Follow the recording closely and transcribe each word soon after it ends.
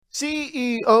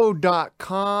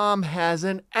CEO.com has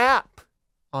an app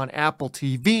on Apple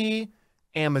TV,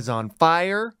 Amazon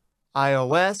Fire,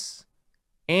 iOS,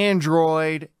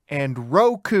 Android, and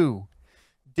Roku.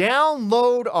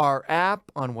 Download our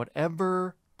app on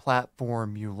whatever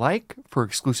platform you like for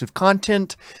exclusive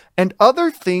content and other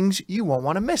things you won't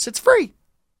want to miss. It's free.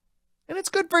 And it's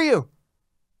good for you.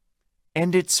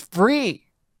 And it's free.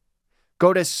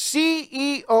 Go to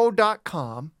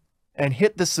CEO.com and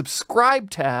hit the subscribe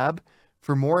tab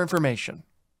for more information.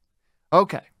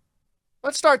 Okay,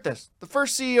 let's start this. The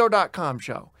first CEO.com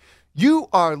show. You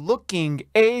are looking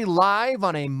alive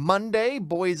on a Monday.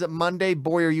 Boy, is it Monday.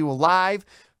 Boy, are you alive.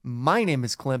 My name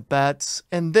is Clint Betts,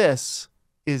 and this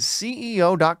is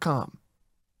CEO.com.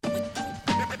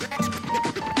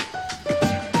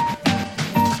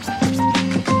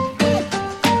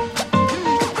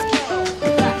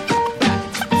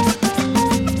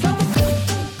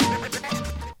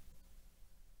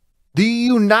 The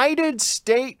United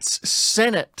States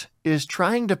Senate is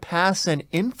trying to pass an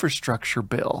infrastructure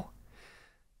bill.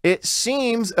 It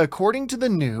seems, according to the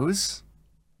news,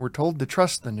 we're told to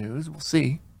trust the news, we'll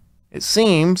see. It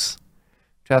seems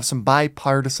to have some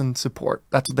bipartisan support.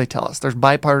 That's what they tell us. There's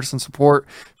bipartisan support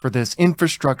for this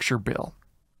infrastructure bill.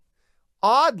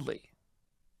 Oddly,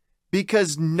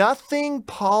 because nothing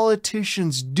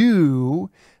politicians do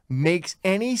makes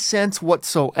any sense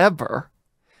whatsoever,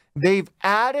 they've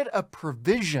added a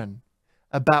provision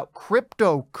about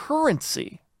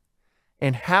cryptocurrency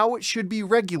and how it should be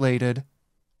regulated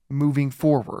moving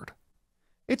forward.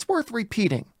 It's worth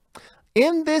repeating.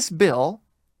 In this bill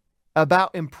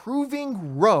about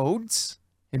improving roads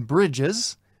and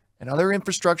bridges and other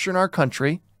infrastructure in our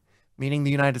country, meaning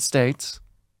the United States,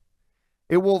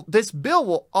 this bill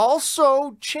will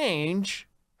also change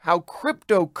how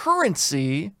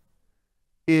cryptocurrency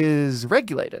is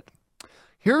regulated.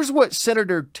 Here's what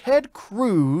Senator Ted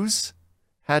Cruz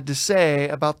had to say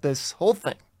about this whole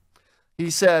thing.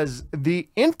 He says the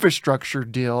infrastructure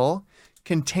deal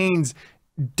contains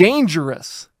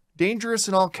dangerous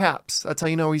in all caps, that's how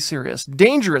you know he's serious,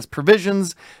 dangerous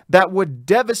provisions that would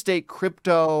devastate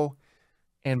crypto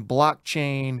and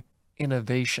blockchain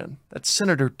innovation. That's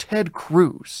Senator Ted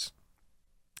Cruz.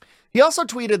 He also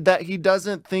tweeted that he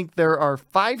doesn't think there are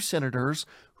 5 senators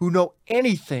who know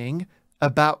anything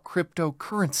about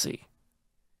cryptocurrency.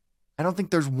 I don't think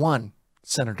there's one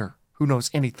senator who knows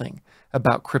anything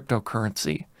about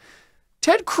cryptocurrency.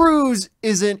 Ted Cruz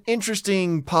is an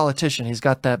interesting politician. He's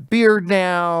got that beard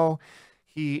now.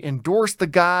 He endorsed the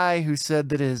guy who said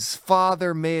that his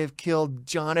father may have killed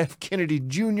John F. Kennedy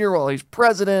Jr. while he's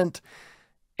president.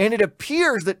 And it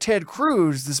appears that Ted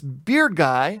Cruz, this beard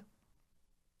guy,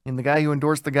 and the guy who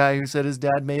endorsed the guy who said his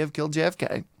dad may have killed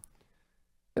JFK,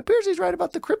 it appears he's right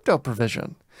about the crypto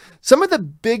provision. Some of the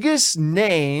biggest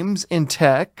names in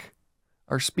tech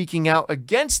are speaking out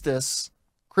against this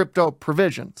crypto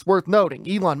provision. It's worth noting,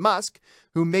 Elon Musk,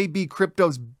 who may be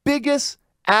crypto's biggest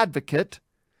advocate,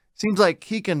 seems like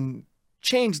he can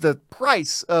change the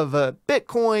price of a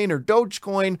Bitcoin or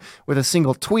Dogecoin with a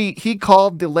single tweet. He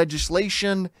called the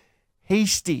legislation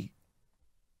hasty.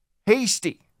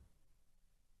 Hasty.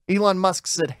 Elon Musk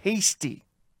said hasty,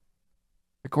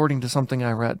 according to something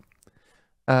I read.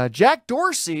 Jack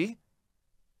Dorsey,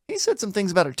 he said some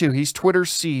things about it too. He's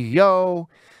Twitter's CEO,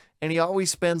 and he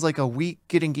always spends like a week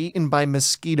getting eaten by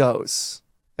mosquitoes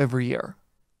every year.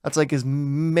 That's like his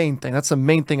main thing. That's the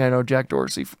main thing I know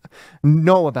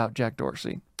about Jack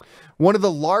Dorsey. One of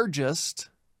the largest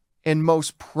and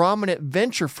most prominent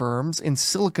venture firms in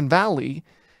Silicon Valley,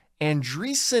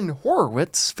 Andreessen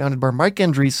Horowitz, founded by Marc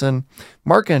Andreessen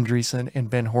and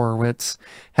Ben Horowitz,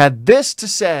 had this to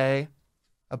say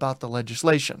about the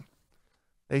legislation.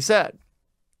 They said,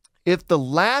 if the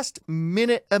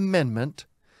last-minute amendment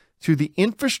to the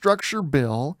infrastructure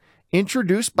bill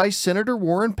introduced by Senator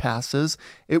Warren passes,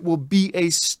 it will be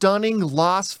a stunning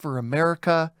loss for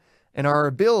America and our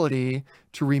ability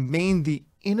to remain the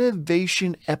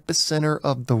innovation epicenter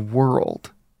of the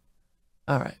world.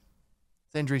 All right.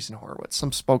 It's Andreessen Horowitz,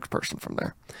 some spokesperson from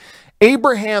there.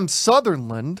 Abraham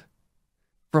Sutherland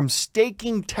from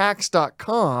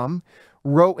StakingTax.com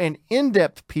wrote an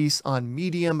in-depth piece on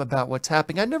Medium about what's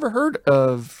happening. I'd never heard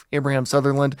of Abraham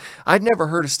Sutherland. I'd never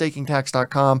heard of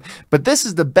StakingTax.com, but this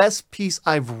is the best piece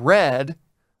I've read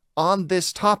on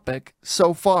this topic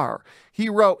so far. He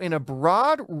wrote, in a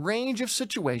broad range of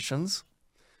situations,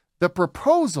 the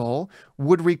proposal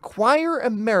would require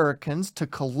Americans to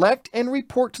collect and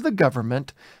report to the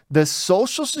government the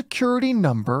Social Security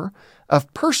number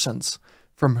of persons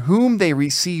from whom they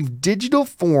receive digital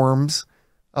forms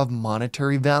of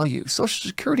monetary value, Social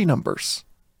Security numbers.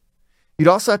 You'd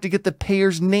also have to get the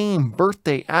payer's name,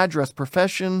 birthday, address,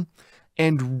 profession,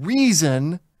 and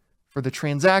reason for the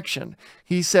transaction.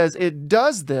 He says it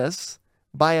does this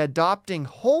by adopting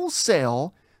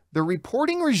wholesale the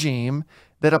reporting regime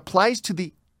that applies to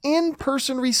the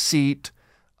in-person receipt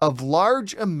of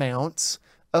large amounts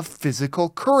of physical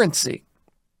currency.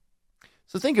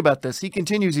 So think about this. He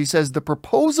continues, he says, the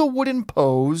proposal would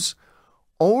impose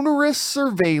onerous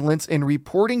surveillance and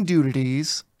reporting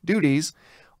duties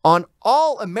on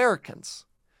all Americans,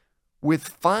 with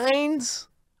fines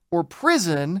or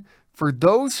prison for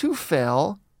those who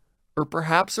fail or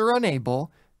perhaps are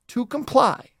unable to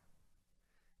comply.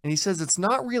 And he says it's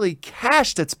not really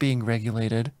cash that's being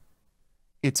regulated,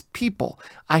 it's people.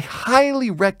 I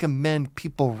highly recommend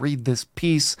people read this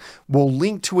piece. We'll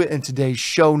link to it in today's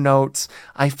show notes.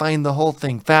 I find the whole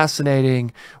thing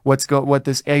fascinating. What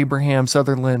this Abraham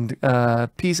Sutherland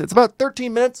piece, it's about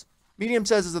 13 minutes. Medium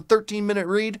says it's a 13-minute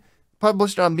read,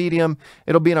 published on Medium.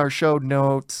 It'll be in our show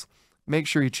notes. Make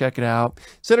sure you check it out.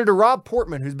 Senator Rob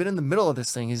Portman, who's been in the middle of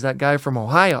this thing, he's that guy from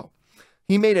Ohio.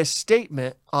 He made a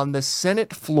statement on the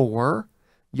Senate floor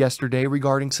yesterday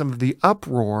regarding some of the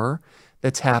uproar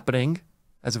that's happening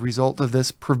as a result of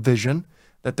this provision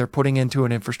that they're putting into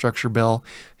an infrastructure bill.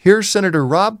 Here's Senator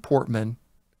Rob Portman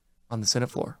on the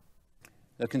Senate floor.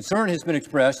 The concern has been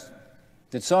expressed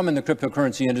that some in the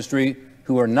cryptocurrency industry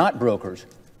who are not brokers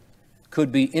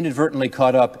could be inadvertently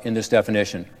caught up in this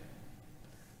definition.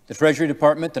 The Treasury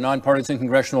Department, the Nonpartisan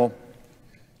Congressional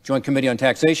Joint Committee on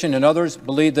Taxation, and others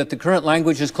believe that the current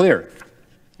language is clear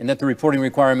and that the reporting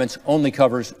requirements only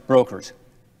covers brokers.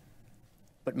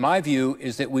 But my view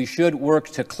is that we should work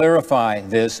to clarify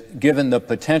this, given the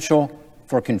potential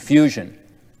for confusion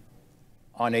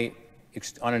on an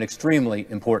extremely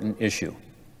important issue.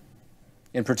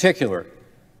 In particular,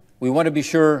 we want to be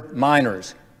sure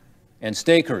miners and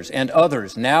stakers and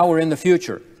others now or in the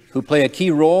future who play a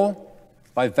key role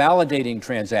by validating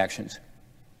transactions,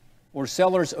 or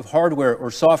sellers of hardware or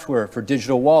software for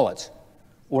digital wallets,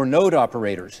 or node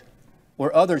operators,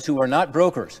 or others who are not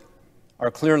brokers, are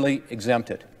clearly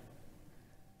exempted.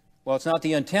 While it's not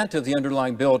the intent of the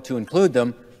underlying bill to include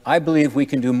them, I believe we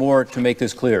can do more to make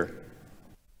this clear.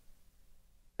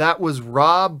 That was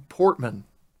Rob Portman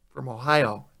from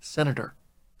Ohio, Senator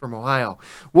from Ohio.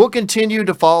 We'll continue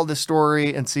to follow the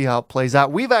story and see how it plays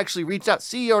out. We've actually reached out,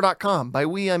 CEO.com. By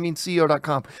we, I mean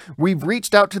CEO.com. We've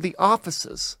reached out to the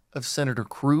offices of Senator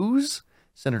Cruz,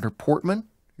 Senator Portman,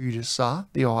 who you just saw,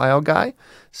 the Ohio guy,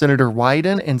 Senator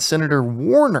Wyden, and Senator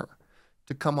Warner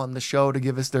to come on the show to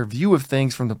give us their view of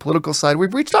things from the political side.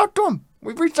 We've reached out to them.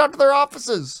 We've reached out to their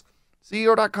offices.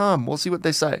 CEO.com. We'll see what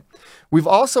they say. We've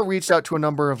also reached out to a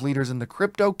number of leaders in the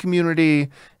crypto community,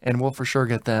 and we'll for sure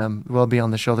get them. We'll be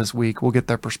on the show this week. We'll get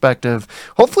their perspective.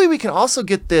 Hopefully we can also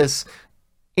get this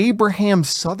Abraham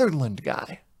Sutherland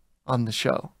guy on the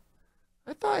show.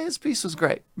 I thought his piece was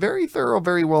great. Very thorough,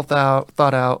 very well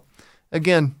thought out.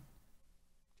 Again,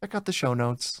 check out the show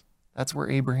notes. That's where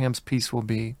Abraham's piece will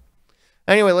be.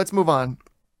 Anyway, let's move on.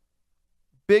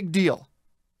 Big deal.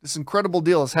 This incredible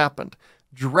deal has happened.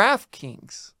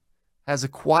 DraftKings has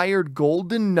acquired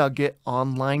Golden Nugget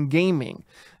Online Gaming.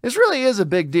 This really is a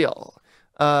big deal.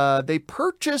 They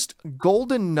purchased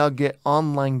Golden Nugget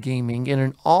Online Gaming in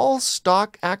an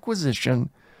all-stock acquisition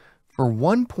for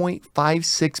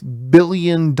 $1.56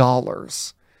 billion.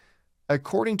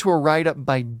 According to a write-up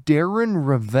by Darren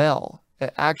Ravel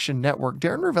at Action Network.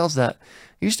 Darren Ravel's that.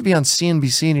 He used to be on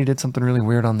CNBC and he did something really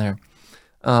weird on there.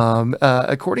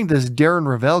 According to this Darren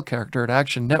Ravel character at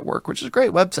Action Network, which is a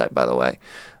great website, by the way,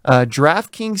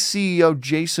 DraftKings CEO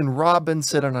Jason Robins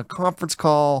said on a conference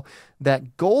call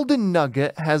that Golden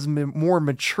Nugget has a more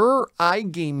mature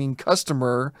iGaming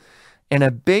customer and a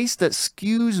base that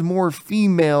skews more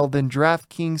female than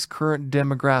DraftKings' current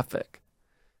demographic,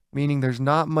 meaning there's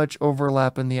not much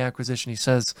overlap in the acquisition. He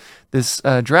says this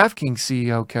DraftKings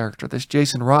CEO character, this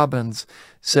Jason Robins,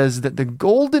 says that the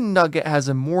Golden Nugget has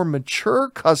a more mature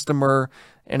customer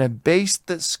and a base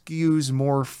that skews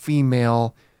more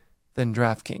female than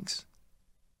DraftKings.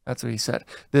 That's what he said.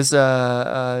 This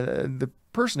the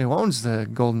person who owns the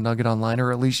Golden Nugget Online,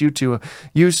 or at least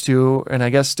used to, and I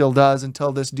guess still does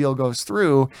until this deal goes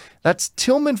through, that's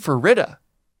Tillman Fertitta.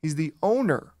 He's the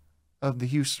owner of the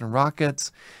Houston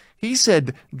Rockets. He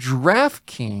said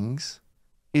DraftKings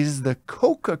is the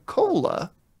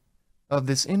Coca-Cola of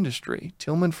this industry.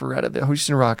 Tillman Fertitta, the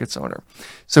Houston Rockets owner.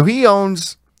 So he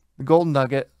owns the Golden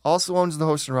Nugget, also owns the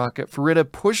Houston Rocket.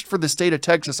 Fertitta pushed for the state of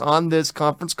Texas on this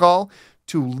conference call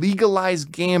to legalize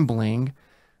gambling,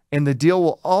 and the deal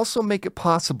will also make it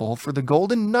possible for the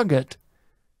Golden Nugget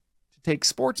to take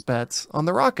sports bets on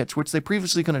the Rockets, which they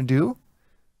previously couldn't do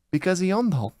because he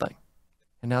owned the whole thing.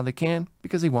 And now they can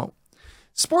because he won't.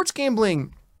 Sports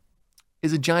gambling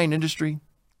is a giant industry,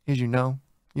 as you know.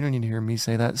 You don't need to hear me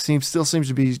say that. Still seems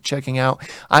to be checking out.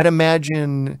 I'd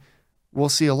imagine we'll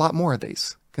see a lot more of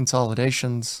these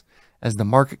consolidations as the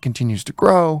market continues to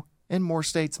grow and more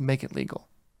states make it legal.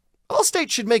 All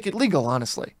states should make it legal,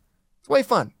 honestly. It's way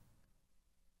fun.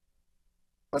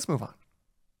 Let's move on.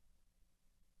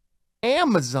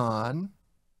 Amazon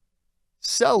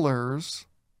sellers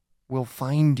will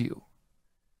find you.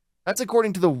 That's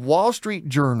according to the Wall Street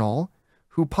Journal,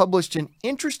 who published an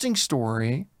interesting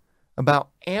story about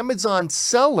Amazon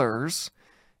sellers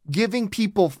giving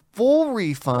people full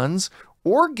refunds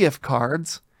or gift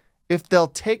cards if they'll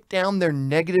take down their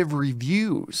negative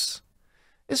reviews.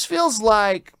 This feels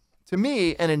like, to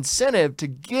me, an incentive to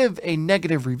give a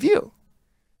negative review.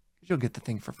 You'll get the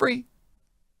thing for free,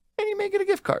 and you may get a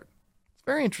gift card. It's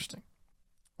very interesting.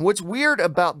 What's weird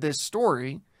about this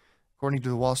story, according to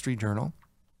the Wall Street Journal,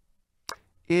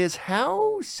 is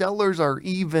how sellers are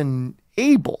even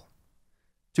able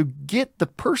to get the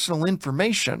personal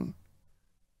information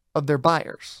of their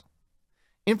buyers.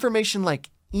 Information like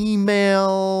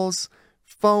emails,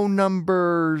 phone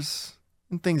numbers,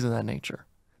 and things of that nature.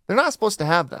 They're not supposed to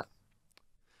have that.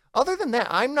 Other than that,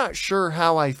 I'm not sure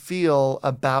how I feel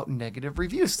about negative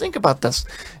reviews. Think about this.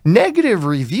 Negative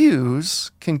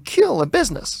reviews can kill a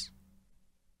business.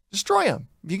 Destroy them.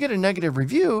 If you get a negative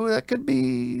review, that could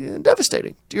be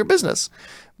devastating to your business.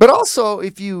 But also,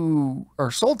 if you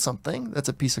are sold something that's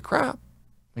a piece of crap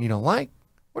and you don't like,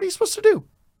 what are you supposed to do?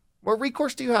 What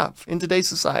recourse do you have in today's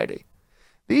society?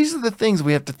 These are the things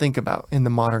we have to think about in the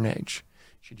modern age.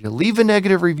 Should you leave a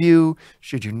negative review?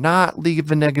 Should you not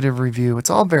leave a negative review?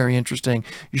 It's all very interesting.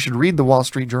 You should read the Wall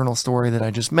Street Journal story that I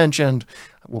just mentioned.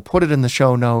 We'll put it in the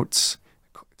show notes.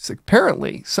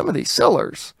 Apparently, some of these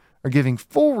sellers are giving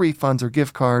full refunds or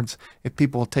gift cards if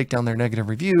people will take down their negative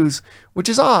reviews, which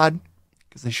is odd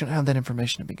because they shouldn't have that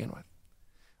information to begin with.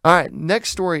 All right, next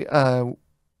story,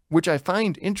 which I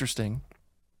find interesting,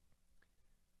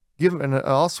 given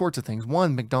all sorts of things.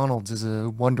 One, McDonald's is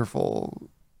a wonderful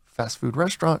fast food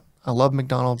restaurant. I love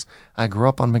McDonald's. I grew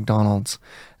up on McDonald's.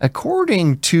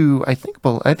 According to, I think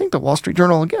the Wall Street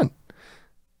Journal again,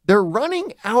 they're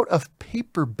running out of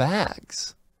paper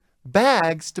bags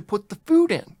to put the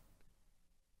food in.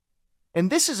 And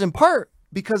this is in part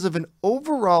because of an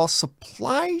overall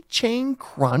supply chain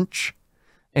crunch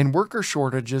and worker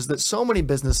shortages that so many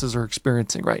businesses are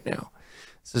experiencing right now.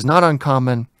 This is not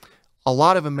uncommon. A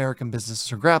lot of American businesses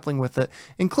are grappling with it,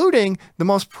 including the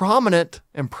most prominent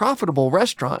and profitable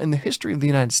restaurant in the history of the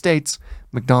United States,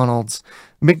 McDonald's.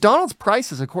 McDonald's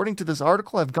prices, according to this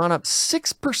article, have gone up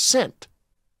 6%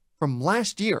 from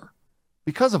last year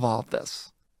because of all of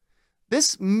this.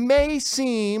 This may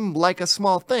seem like a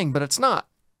small thing, but it's not.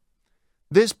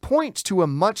 This points to a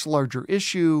much larger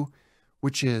issue,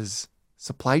 which is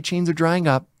supply chains are drying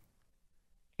up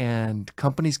and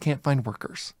companies can't find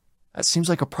workers. That seems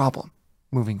like a problem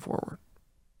moving forward.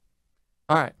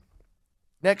 All right.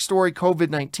 Next story,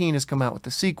 COVID-19 has come out with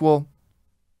a sequel.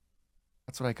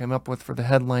 That's what I came up with for the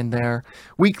headline there.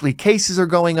 Weekly cases are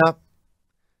going up.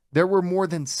 There were more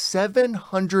than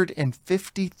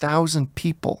 750,000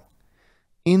 people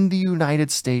in the United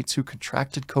States who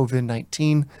contracted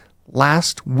COVID-19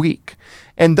 last week.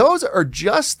 And those are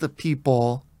just the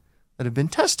people that have been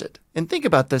tested. And think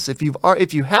about this. If you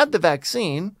had the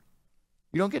vaccine,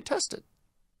 you don't get tested,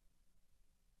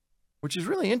 which is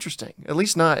really interesting, at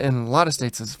least not in a lot of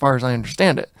states as far as I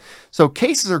understand it. So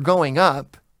cases are going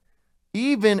up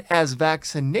even as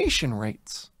vaccination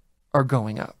rates are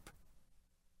going up.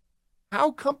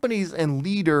 How companies and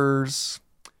leaders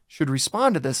should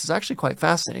respond to this is actually quite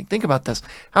fascinating. Think about this.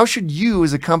 How should you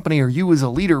as a company or you as a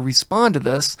leader respond to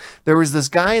this? There was this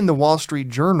guy in the Wall Street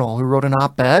Journal who wrote an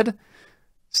op-ed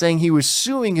saying he was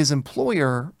suing his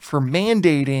employer for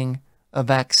mandating a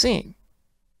vaccine.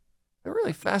 A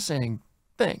really fascinating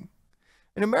thing.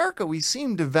 In America, we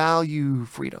seem to value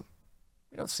freedom.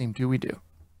 We don't seem to, we do.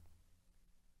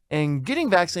 And getting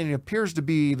vaccinated appears to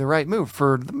be the right move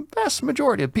for the vast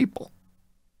majority of people.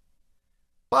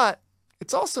 But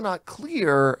it's also not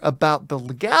clear about the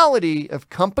legality of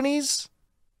companies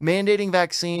mandating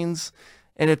vaccines,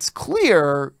 and it's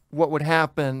clear what would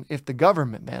happen if the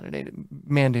government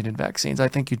mandated vaccines. I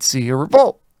think you'd see a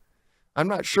revolt. I'm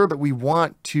not sure that we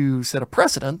want to set a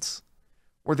precedence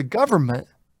where the government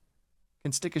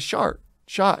can stick a shot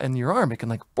in your arm. It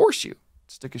can force you to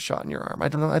stick a shot in your arm. I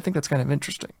don't know. I think that's kind of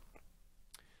interesting.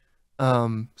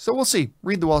 So we'll see.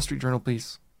 Read the Wall Street Journal,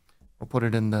 please. We'll put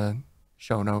it in the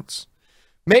show notes.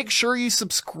 Make sure you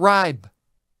subscribe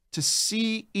to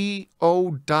CEO.com.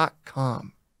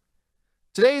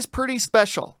 Today is pretty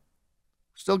special.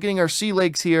 Still getting our sea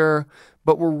legs here,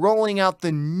 but we're rolling out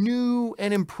the new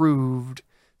and improved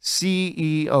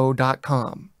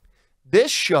CEO.com.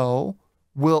 This show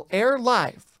will air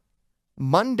live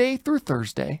Monday through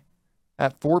Thursday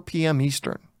at 4 p.m.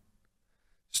 Eastern.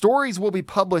 Stories will be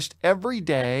published every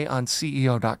day on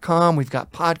CEO.com. We've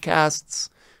got podcasts,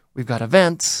 we've got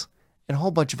events, and a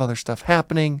whole bunch of other stuff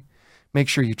happening. Make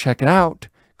sure you check it out.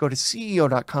 Go to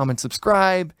CEO.com and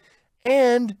subscribe.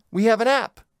 And we have an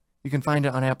app. You can find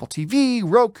it on Apple TV,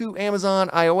 Roku, Amazon,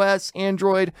 iOS,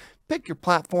 Android. Pick your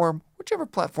platform, whichever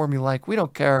platform you like. We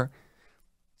don't care.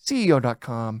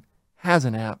 CEO.com has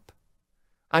an app.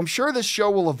 I'm sure this show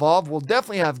will evolve. We'll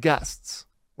definitely have guests.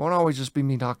 Won't always just be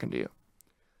me talking to you.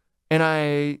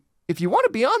 And if you want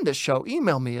to be on this show,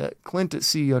 email me at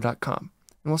clint@ceo.com,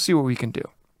 and we'll see what we can do.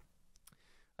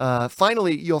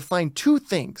 Finally, you'll find two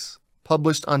things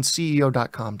published on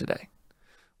CEO.com today.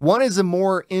 One is a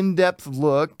more in-depth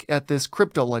look at this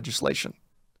crypto legislation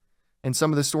and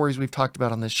some of the stories we've talked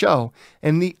about on this show.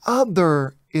 And the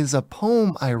other is a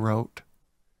poem I wrote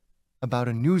about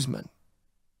a newsman.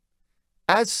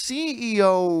 As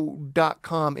CEO.com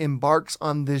embarks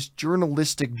on this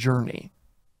journalistic journey,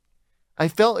 I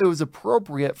felt it was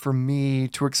appropriate for me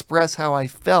to express how I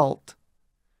felt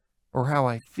or how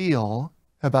I feel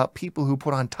about people who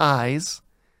put on ties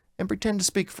and pretend to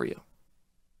speak for you.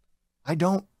 I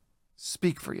don't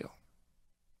speak for you.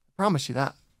 I promise you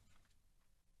that.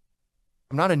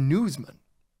 I'm not a newsman.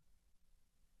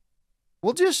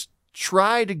 We'll just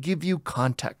try to give you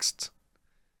context.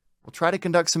 We'll try to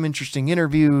conduct some interesting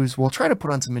interviews. We'll try to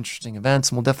put on some interesting events,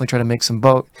 and we'll definitely try to make some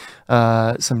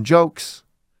jokes.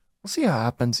 We'll see how it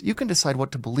happens. You can decide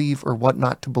what to believe or what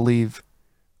not to believe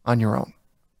on your own.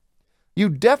 You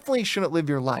definitely shouldn't live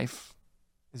your life,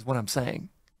 is what I'm saying,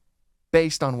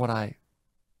 based on what I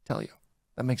tell you.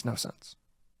 That makes no sense.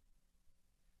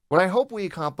 What I hope we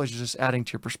accomplish is just adding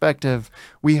to your perspective.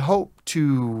 We hope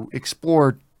to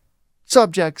explore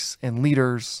subjects and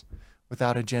leaders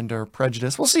without agenda or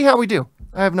prejudice. We'll see how we do.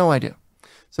 I have no idea.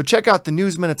 So check out the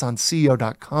Newsman. It's on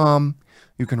CEO.com.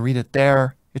 You can read it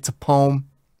there. It's a poem.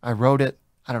 I wrote it.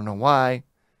 I don't know why.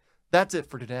 That's it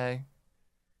for today.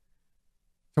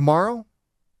 Tomorrow,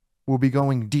 we'll be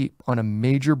going deep on a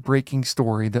major breaking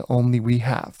story that only we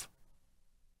have.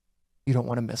 You don't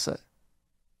want to miss it.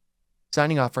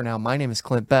 Signing off for now, my name is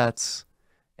Clint Betts,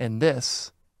 and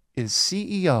this is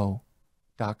CEO.com.